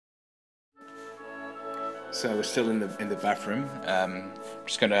So we're still in the bathroom.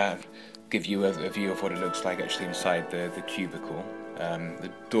 Just going to give you a view of what it looks like actually inside the cubicle.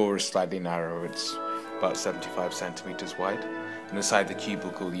 The door is slightly narrow. It's about 75 centimeters wide. And inside the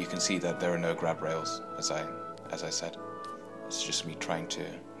cubicle, you can see that there are no grab rails, as I said. It's just me trying to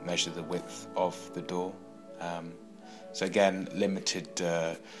measure the width of the door. So again, limited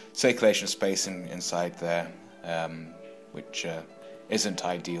circulation space inside there, which isn't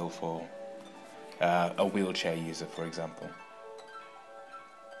ideal for a wheelchair user, for example.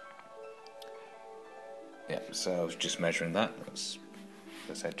 Yeah, so I was just measuring that. That's,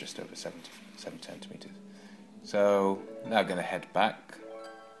 as I said, just over 70 centimeters. So now I'm going to head back.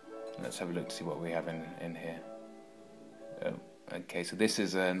 Let's have a look to see what we have in here. Oh, okay, so this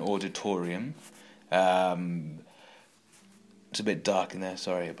is an auditorium. It's a bit dark in there,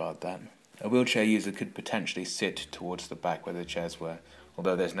 sorry about that. A wheelchair user could potentially sit towards the back where the chairs were,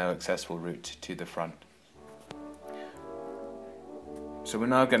 although there's no accessible route to the front. So we're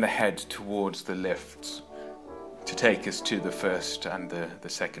now going to head towards the lifts to take us to the first and the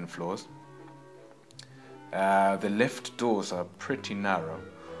second floors. The lift doors are pretty narrow,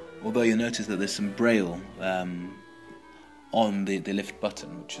 although you'll notice that there's some braille on the lift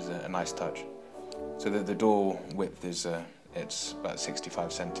button, which is a nice touch. So the door width is it's about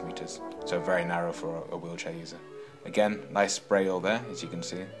 65 centimeters, so very narrow for a wheelchair user. Again, nice braille there, as you can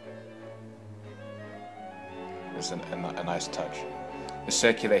see. There's a nice touch. The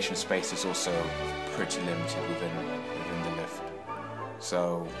circulation space is also pretty limited within the lift,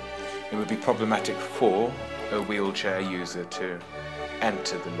 so it would be problematic for a wheelchair user to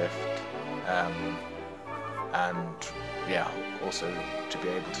enter the lift, and yeah, also to be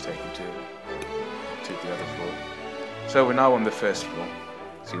able to take him to the other floor. So we're now on the first floor.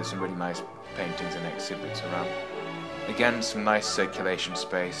 See, there's some really nice paintings and exhibits around. Again, some nice circulation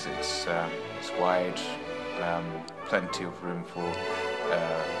space. It's wide, plenty of room for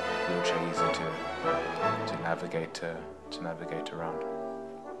wheelchair user to navigate around.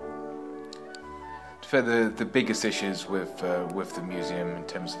 For the biggest issues with the museum in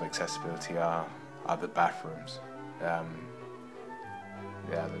terms of accessibility are the bathrooms. Yeah,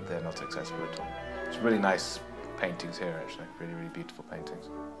 they're not accessible at all. It's really nice paintings here, actually, really beautiful paintings.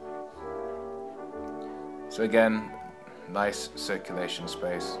 So again, nice circulation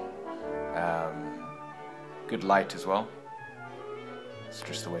space, good light as well. It's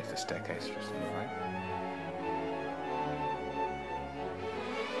just the way to the staircase, just on the right.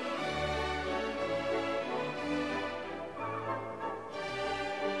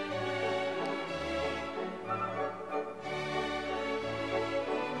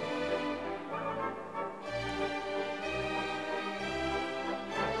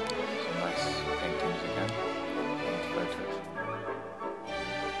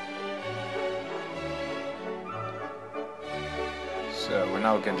 So we're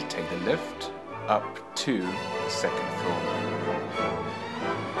now going to take the lift up to the second floor.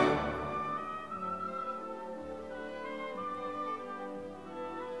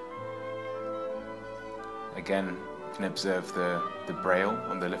 Again, you can observe the braille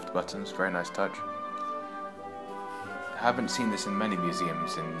on the lift buttons, very nice touch. I haven't seen this in many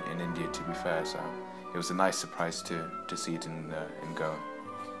museums in India, to be fair, so it was a nice surprise to see it in Goa.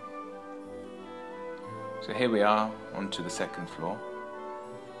 So here we are, onto the second floor.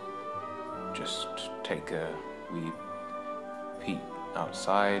 Just take a wee peek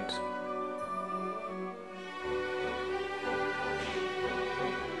outside.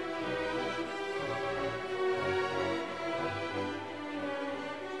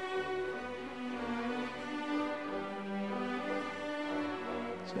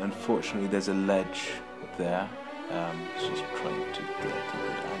 So unfortunately there's a ledge there. It's just trying to get a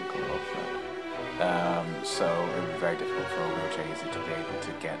good angle of that. So it would be very difficult for a wheelchair user to be able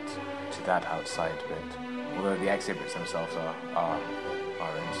to get to that outside bit, although the exhibits themselves are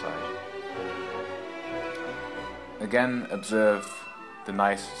inside. Again, observe the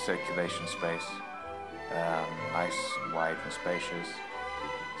nice circulation space, nice, wide and spacious.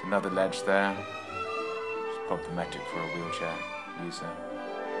 There's another ledge there. It's problematic for a wheelchair user.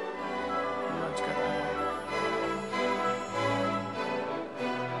 We won't go that way.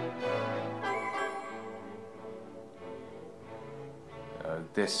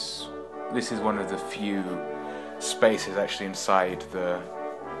 This is one of the few spaces actually inside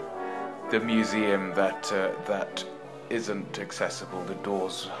the museum that isn't accessible. The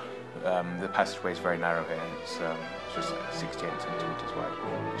doors, the passageway is very narrow here. It's just 68 centimeters wide.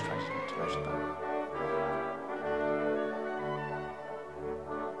 Just trying to measure that.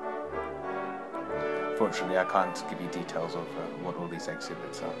 Unfortunately, I can't give you details of what all these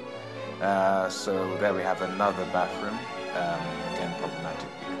exhibits are. So there we have another bathroom, again problematic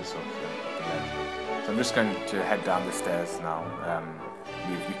because of the ledge. So I'm just going to head down the stairs now.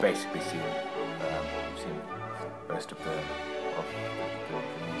 You've basically seen most of the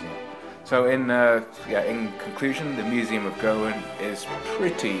museum. So in conclusion, the Museum of Goa is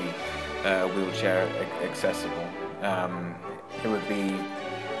pretty wheelchair accessible. It would be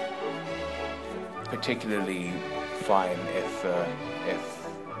particularly fine if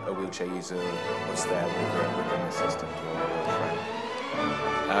a wheelchair user was there with an assistant or a friend.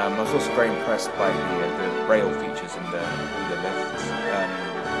 I was also very impressed by the braille features in the lifts.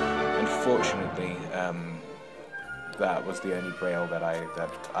 Unfortunately, that was the only braille that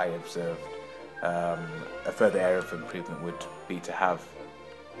I observed. A further area of improvement would be to have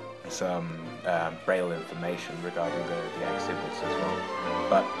some braille information regarding the exhibits as well.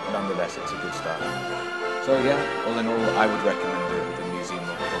 But nonetheless, it's a good start. So yeah, all in all, I would recommend the Museum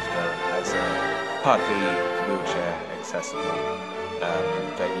of Goa as a partly wheelchair accessible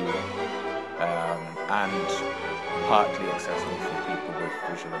venue and partly accessible for people with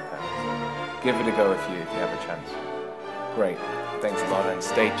visual impairments. Give it a go if you have a chance. Great, thanks a lot, and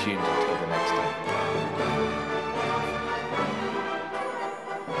stay tuned until the next time.